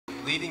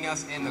Leading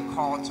us in the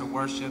call to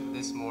worship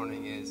this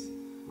morning is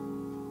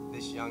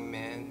this young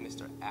man,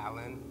 Mr.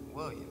 Alan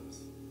Williams.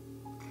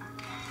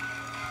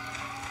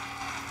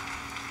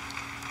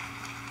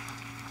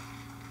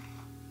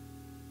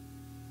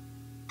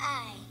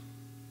 I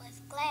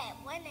was glad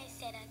when they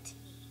said unto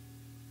me,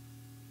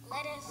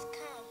 let us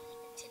come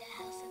into the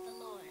house of the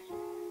Lord.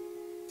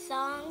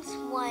 Songs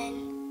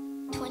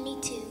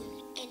 1:22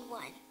 and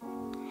 1.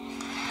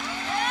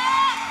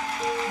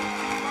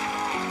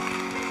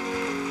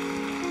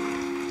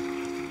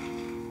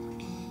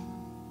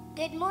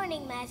 Good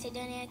morning,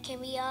 Macedonia.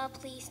 Can we all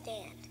please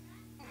stand?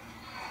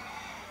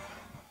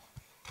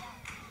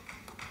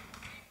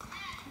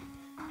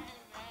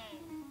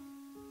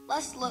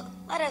 Let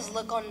us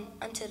look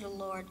unto the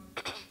Lord.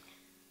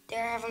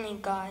 Dear Heavenly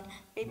God,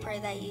 we pray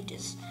that you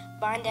just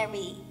bind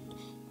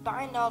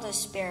all the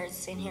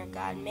spirits in here,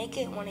 God. Make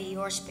it one of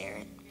your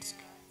spirits.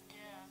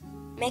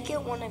 Make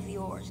it one of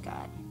yours,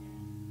 God.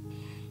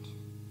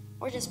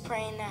 We're just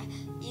praying that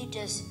you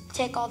just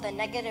take all the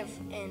negative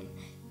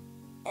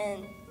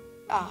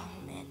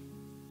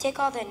take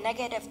all the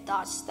negative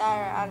thoughts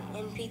that are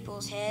in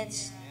people's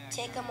heads.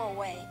 Take them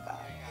away, God.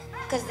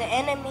 Because the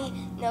enemy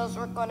knows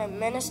we're going to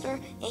minister,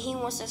 and he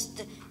wants us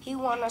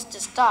to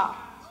stop.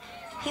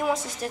 He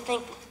wants us to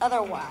think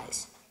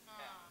otherwise.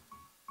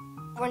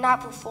 We're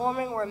not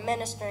performing, we're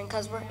ministering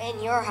because we're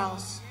in your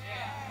house.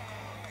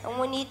 And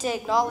we need to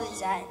acknowledge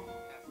that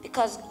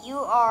because you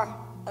are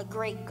a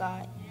great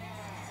God.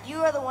 You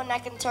are the one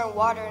that can turn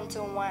water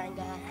into wine,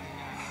 God.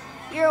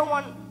 You're the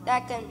one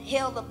that can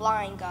heal the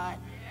blind, God.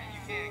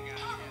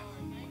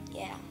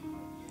 Yeah.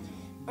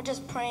 We're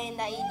just praying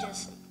that you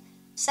just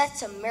set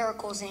some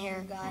miracles in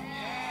here, God.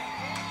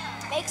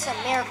 Make some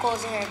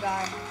miracles in here,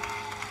 God.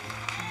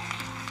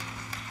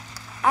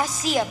 I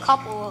see a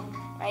couple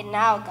right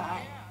now,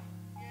 God.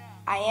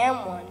 I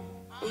am one.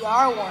 We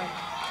are one.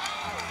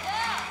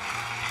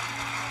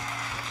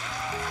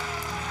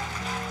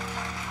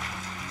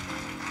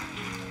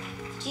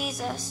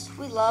 Jesus,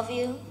 we love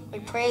you. We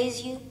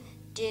praise you.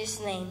 In Jesus'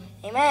 name,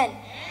 amen.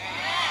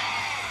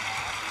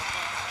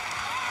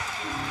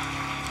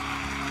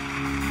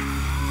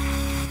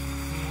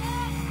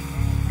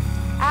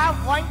 I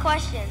have one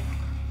question.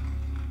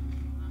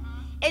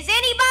 Is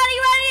anybody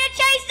ready to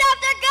chase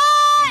after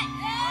God?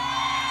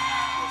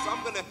 So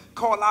I'm going to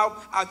call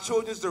out our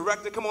children's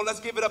director. Come on, let's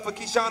give it up for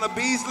Keshana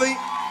Beasley.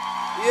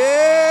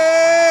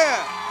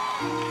 Yeah.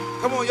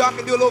 Come on, y'all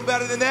can do a little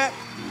better than that.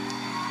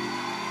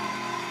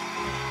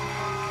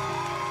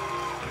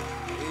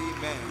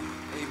 Amen.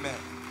 Amen.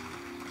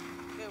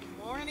 Good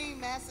morning,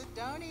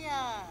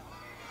 Macedonia.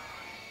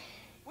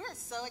 We're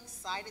so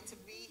excited to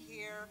be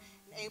here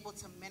and able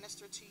to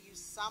minister to you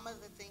some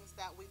of the things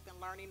that we've been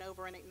learning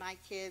over in Ignite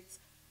Kids.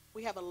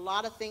 We have a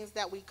lot of things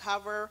that we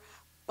cover,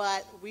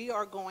 but we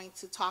are going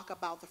to talk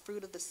about the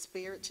fruit of the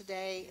Spirit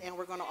today, and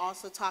we're going to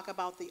also talk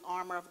about the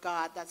armor of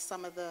God. That's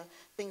some of the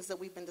things that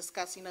we've been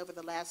discussing over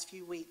the last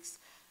few weeks.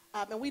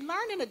 And we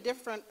learn in a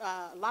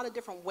lot of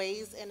different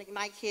ways in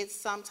Ignite Kids.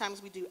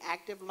 Sometimes we do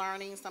active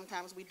learning,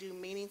 sometimes we do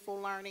meaningful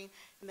learning,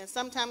 and then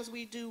sometimes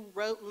we do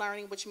rote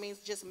learning, which means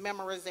just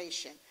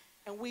memorization.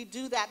 And we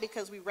do that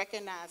because we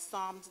recognize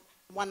Psalms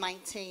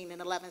 119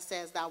 and 11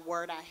 says, thy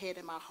word I hid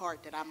in my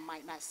heart that I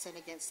might not sin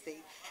against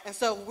thee. And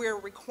so we're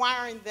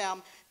requiring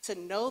them to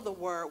know the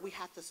word. We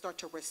have to start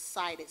to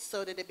recite it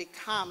so that it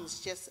becomes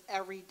just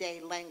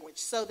everyday language,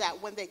 so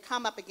that when they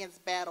come up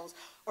against battles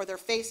or they're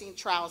facing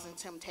trials and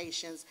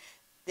temptations,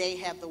 they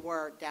have the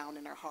word down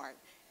in their heart.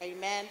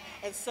 Amen.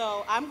 And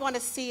so I'm going to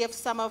see if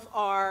some of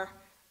our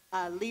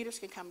leaders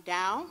can come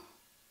down.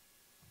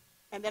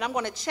 And then I'm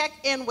going to check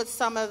in with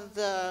some of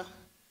the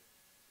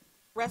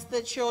rest of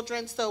the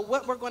children. So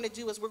what we're going to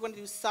do is we're going to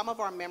do some of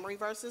our memory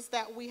verses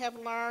that we have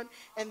learned,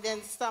 and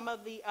then some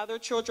of the other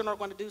children are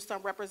going to do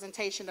some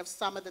representation of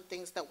some of the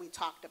things that we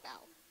talked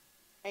about.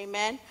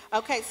 Amen.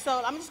 Okay,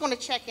 so I'm just going to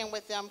check in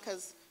with them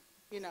because,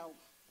 you know,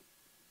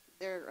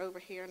 they're over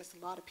here and it's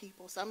a lot of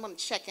people. So I'm going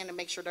to check in and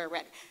make sure they're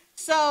ready.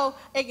 So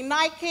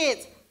Ignite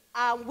Kids,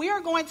 we are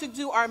going to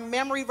do our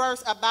memory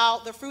verse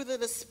about the fruit of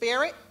the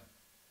Spirit.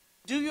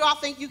 Do you all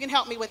think you can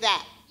help me with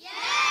that? Yeah!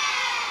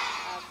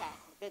 Okay,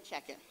 good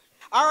check-in.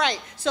 All right,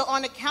 so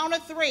on the count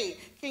of 3,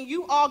 can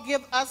you all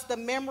give us the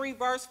memory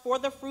verse for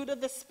the fruit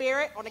of the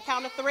Spirit on the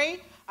count of 3?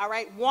 All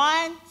right,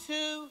 1,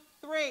 2,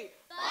 3.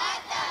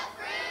 But the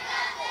fruit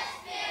of the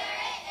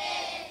Spirit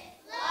is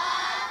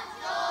love,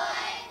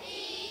 joy,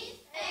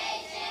 peace,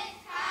 patience,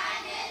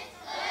 kindness,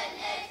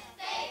 goodness,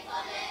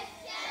 faithfulness,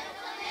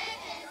 gentleness,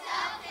 and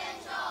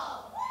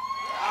self-control.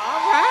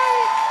 All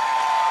right.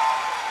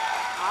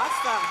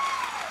 Awesome.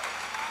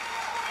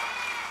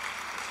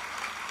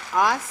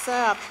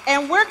 Awesome.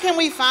 And where can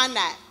we find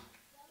that?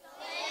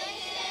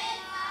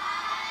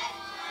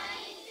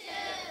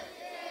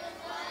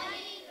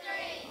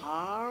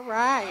 All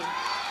right.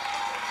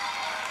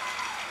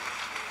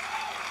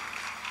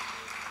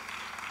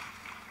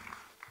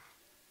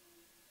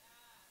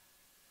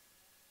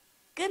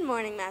 Good Good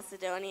morning,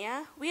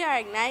 Macedonia. We are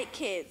Ignite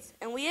Kids,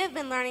 and we have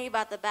been learning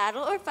about the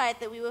battle or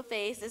fight that we will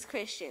face as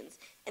Christians.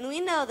 And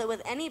we know that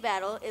with any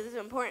battle, it is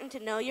important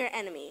to know your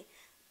enemy.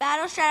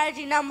 Battle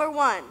strategy number 1.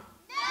 Know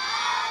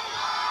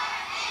your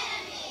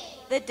enemy.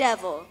 The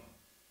devil.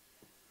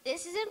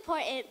 This is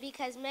important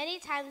because many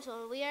times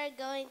when we are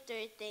going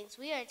through things,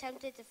 we are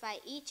tempted to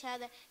fight each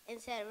other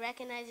instead of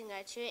recognizing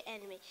our true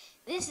enemy.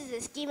 This is the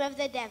scheme of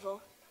the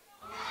devil.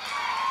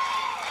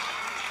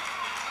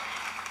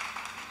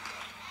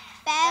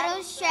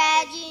 Battle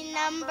strategy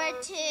number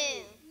 2.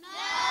 Know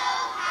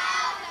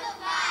how to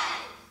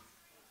fight.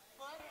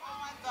 Put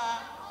on the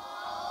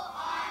Whole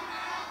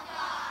armor of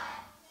God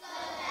so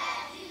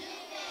that you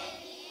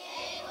may be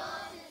able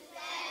to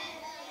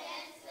stand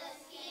against the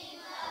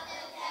schemes of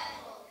the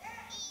devil.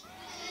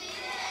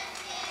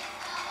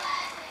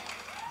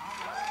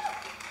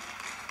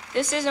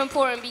 This is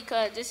important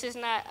because this is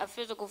not a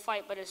physical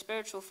fight, but a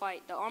spiritual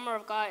fight. The armor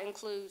of God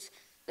includes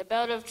the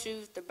belt of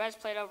truth, the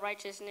breastplate of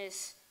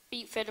righteousness,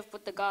 feet fitted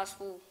with the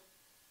gospel,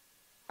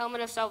 helmet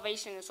of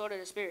salvation, and sword of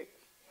the Spirit.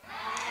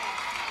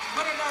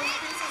 What are those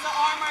pieces of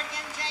armor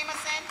again,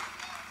 Jameson?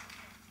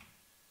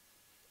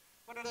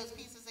 What are those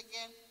pieces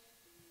again?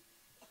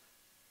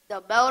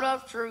 The belt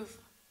of truth,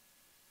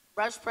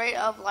 breastplate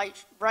of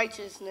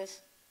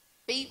righteousness,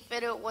 feet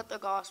fitted with the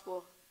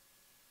gospel,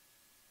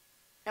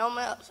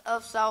 helmet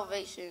of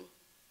salvation,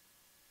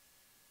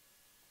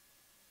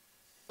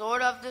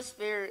 sword of the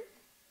Spirit,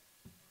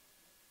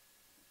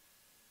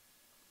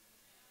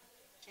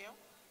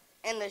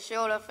 and the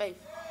shield of faith.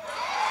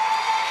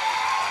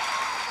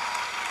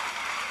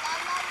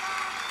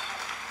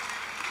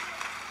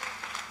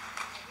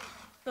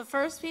 The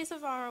first piece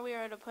of armor we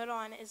are to put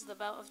on is the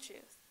belt of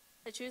truth,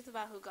 the truth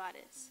about who God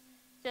is.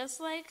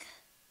 Just like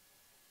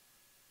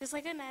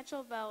a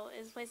natural belt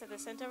is placed at the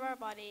center of our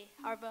body,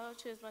 our belt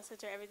of truth must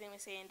center everything we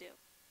say and do.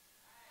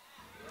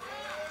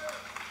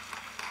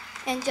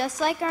 And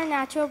just like our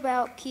natural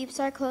belt keeps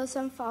our clothes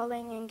from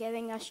falling and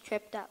getting us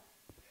tripped up.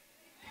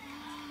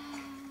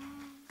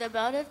 The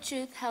belt of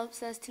truth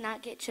helps us to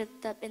not get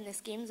tripped up in the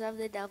schemes of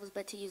the devils,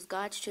 but to use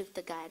God's truth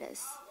to guide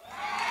us.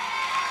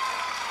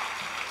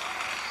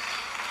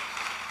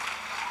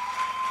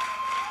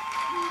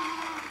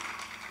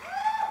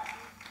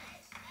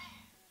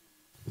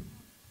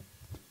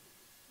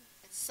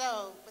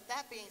 So, with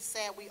that being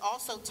said, we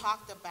also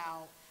talked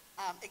about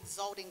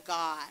exalting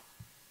God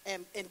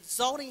and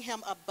exalting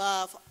him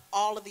above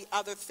all of the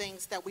other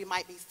things that we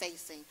might be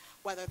facing,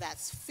 whether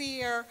that's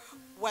fear,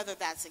 whether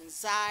that's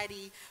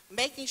anxiety,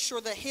 making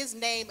sure that his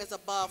name is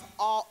above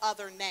all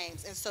other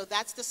names. And so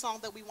that's the song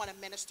that we want to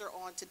minister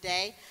on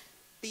today,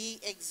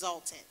 Be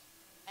Exalted.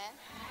 Amen?